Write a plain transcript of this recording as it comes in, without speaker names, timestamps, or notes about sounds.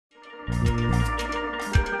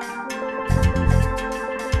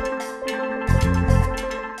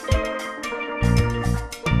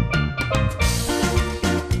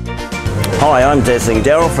Hi, I'm Dazzling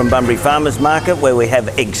Darryl from Bunbury Farmers Market, where we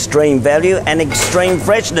have extreme value and extreme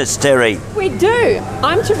freshness, Terry. We do.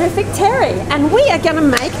 I'm terrific Terry, and we are going to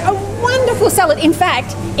make a wonderful salad. In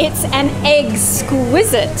fact, it's an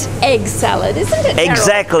exquisite egg salad, isn't it, Darryl?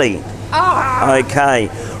 Exactly. Ah. Okay,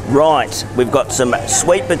 right. We've got some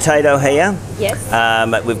sweet potato here.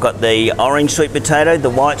 Yes. We've got the orange sweet potato, the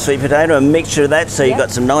white sweet potato, a mixture of that, so you've got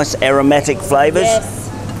some nice aromatic flavours. Yes.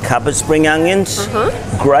 Cup of spring onions,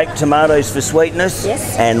 grape tomatoes for sweetness,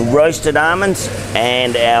 yes, and roasted almonds,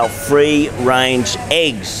 and our free-range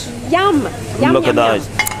eggs. Yum! Yum, Look yum, at those.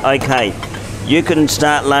 Yum. Okay, you can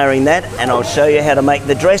start layering that, and I'll show you how to make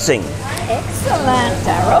the dressing. Excellent,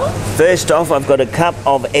 Darryl. First off, I've got a cup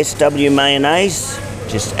of SW mayonnaise.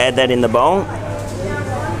 Just add that in the bowl.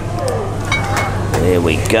 There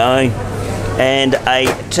we go. And a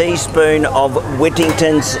teaspoon of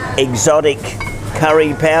Whittington's exotic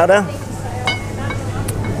curry powder,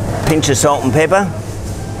 pinch of salt and pepper,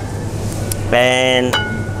 and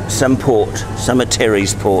some port, some of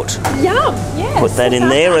Terry's port. Yum, yes. Put that in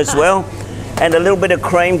there as well. And a little bit of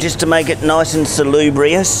cream just to make it nice and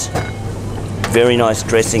salubrious. Very nice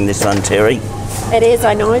dressing, this one, Terry. It is,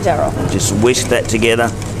 I know, Darryl. Just whisk that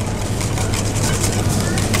together.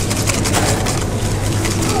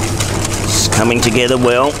 It's coming together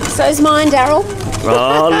well. So's mine, Darryl.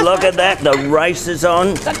 Oh, look at that. The race is on.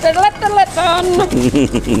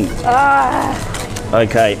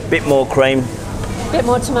 Okay, bit more cream. Bit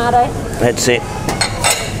more tomato. That's it.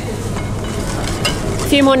 A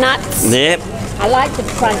few more nuts. Yep. I like the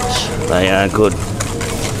crunch. They are good.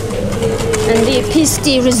 And the pièce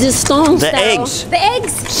de résistance. The Darryl. eggs. The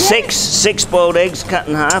eggs. Six boiled eggs cut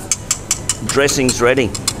in half. Dressing's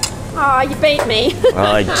ready. Oh, you beat me.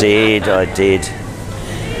 I did.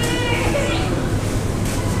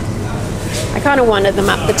 I kind of wanted them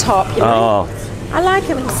up the top, you know. Oh. I like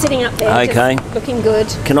them sitting up there, Okay. just looking good.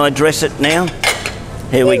 Can I dress it now?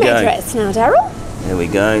 Here we go. Dress now, Darryl. There we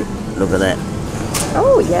go. Look at that.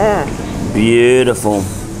 Oh, yeah. Beautiful.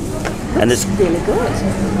 And It's really good.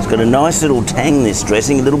 it's got a nice little tang, this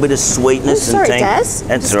dressing, a little bit of sweetness Oh, sorry, and tang. Daz.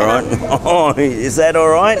 That's all right. Oh, is that all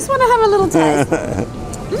right? Just want to have a little taste.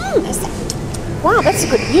 Wow, that's a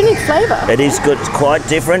good, unique flavour. It is good. It's quite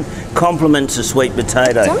different. Complements a sweet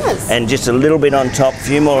potato. It does. And just a little bit on top. A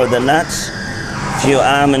few more of the nuts. A few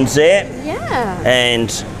almonds there. Yeah. And,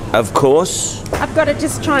 of course... I've got to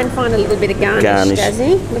just try and find a little bit of garnish.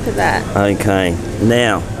 Dazzy. Look at that. Okay.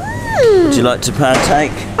 Now, would you like to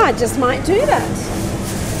partake? I just might do that.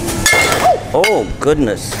 Oh,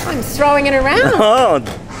 goodness. I'm throwing it around. Oh,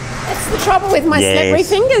 That's the trouble with my slippery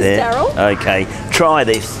fingers, Darryl. Okay. Try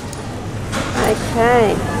this.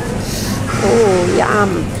 Okay. Oh,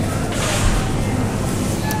 yum.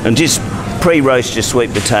 And just pre-roast your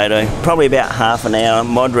sweet potato, probably about half an hour,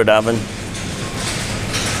 moderate oven.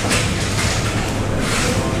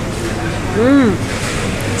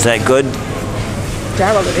 Is that good?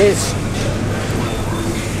 Darryl, it is.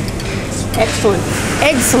 Excellent.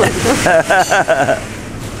 Excellent.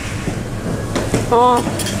 Oh,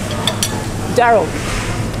 Darryl,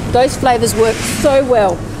 those flavours work so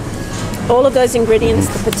well. All of those ingredients,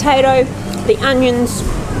 the potato, the onions,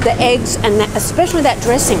 the eggs, and that, especially that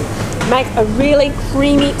dressing, make a really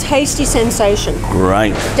creamy, tasty sensation.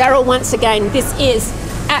 Great. Darryl, once again, this is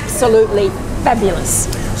absolutely fabulous.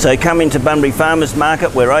 So come into Bunbury Farmers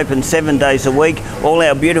Market. We're open 7 days a week. All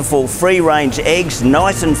our beautiful free-range eggs,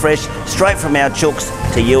 nice and fresh, straight from our chooks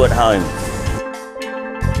to you at home.